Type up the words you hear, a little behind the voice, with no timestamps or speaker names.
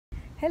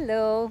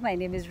Hello, my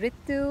name is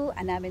Ritu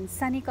and I'm in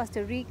sunny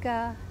Costa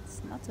Rica.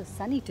 It's not so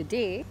sunny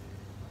today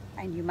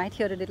and you might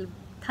hear a little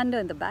thunder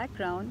in the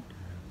background,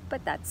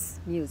 but that's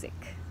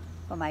music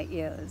for my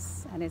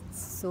ears and it's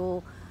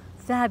so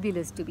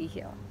fabulous to be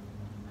here.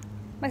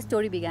 My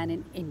story began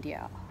in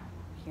India,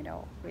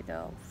 with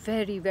a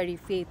very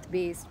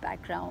faith-based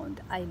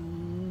background. I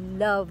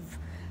love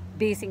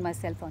basing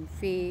myself on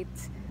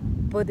faith,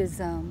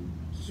 Buddhism,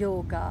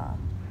 yoga,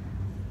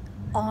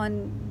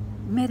 on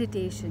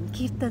meditation.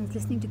 Kirtans,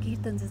 listening to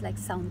kirtans is like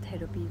sound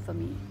therapy for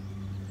me.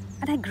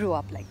 And I grew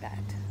up like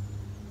that.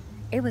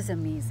 It was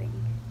amazing.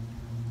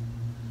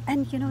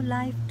 And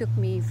life took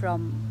me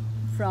from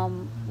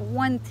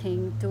one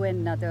thing to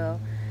another,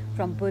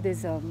 from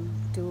Buddhism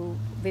to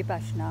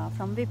Vipassana,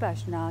 from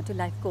Vipassana to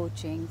life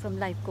coaching, from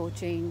life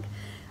coaching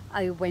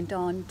I went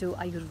on to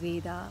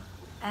Ayurveda,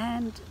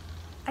 and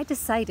I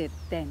decided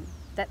then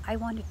that I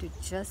wanted to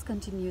just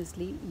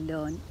continuously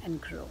learn and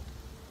grow.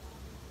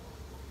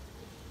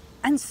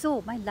 And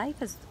so my life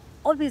has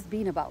always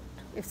been about,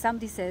 if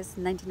somebody says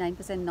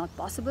 99% not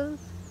possible,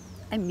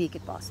 I make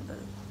it possible.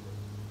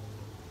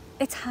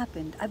 It's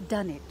happened, I've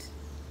done it.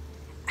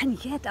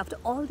 And yet after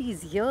all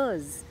these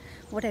years,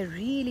 what I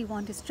really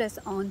want to stress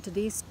on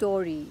today's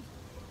story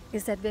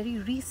is that very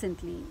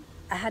recently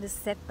I had a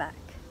setback.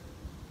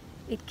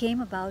 It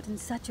came about in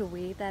such a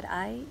way that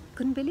I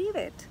couldn't believe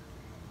it.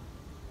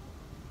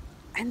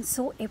 And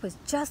so it was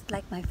just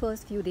like my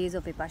first few days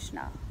of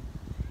Vipassana.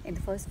 In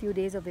the first few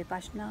days of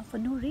Vipassana, for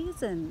no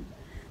reason,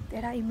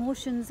 there are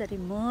emotions that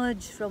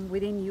emerge from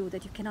within you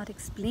that you cannot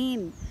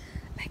explain,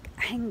 like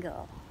anger,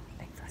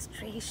 like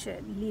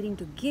frustration, leading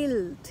to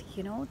guilt,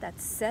 that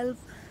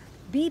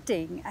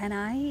self-beating. And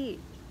I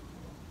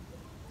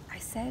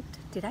said,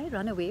 did I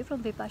run away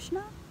from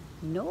Vipassana?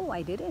 No,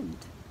 I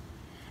didn't.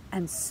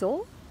 And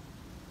so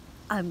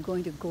I'm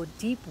going to go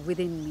deep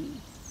within me.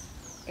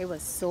 It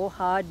was so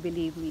hard,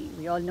 believe me.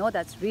 We all know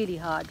that's really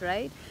hard,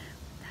 right?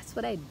 That's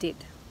what I did.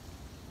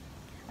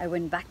 I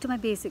went back to my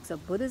basics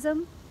of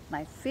Buddhism,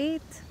 my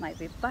faith, my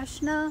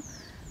Vipassana,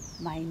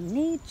 my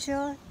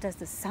nature. Does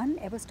the sun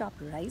ever stop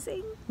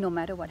rising, no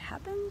matter what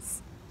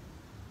happens?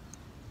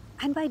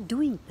 And by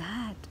doing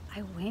that,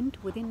 I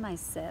went within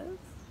myself.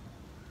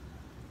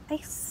 I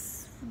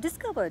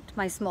discovered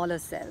my smaller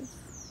self.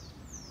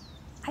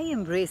 I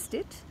embraced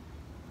it.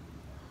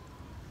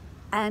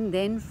 And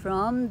then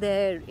from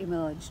there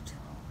emerged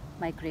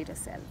my greater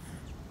self.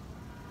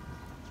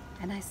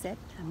 And I said,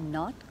 I'm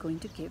not going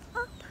to give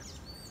up.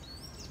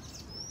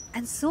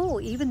 And so,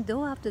 even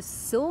though after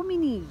so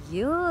many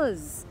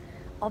years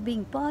of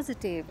being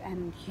positive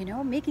and,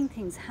 making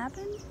things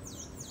happen,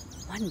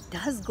 one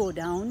does go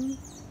down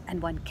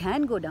and one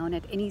can go down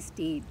at any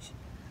stage.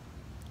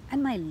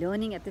 And my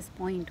learning at this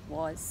point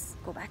was,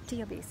 go back to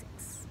your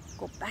basics,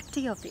 go back to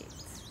your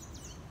faith.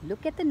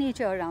 Look at the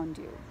nature around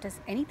you. Does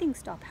anything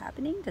stop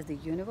happening? Does the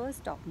universe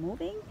stop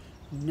moving?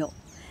 No.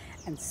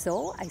 And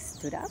so I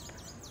stood up,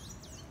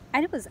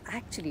 and it was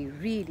actually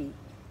really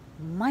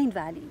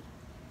Mindvalley.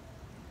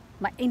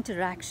 My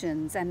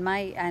interactions and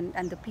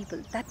the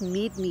people that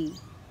made me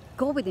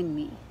go within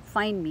me,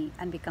 find me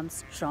and become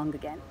strong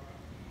again.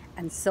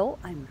 And so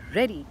I'm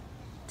ready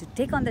to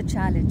take on the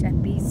challenge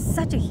and be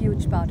such a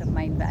huge part of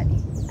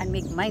Mindvalley and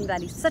make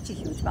Mindvalley such a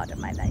huge part of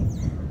my life.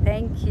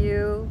 Thank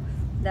you.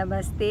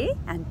 Namaste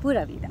and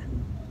Pura Vida.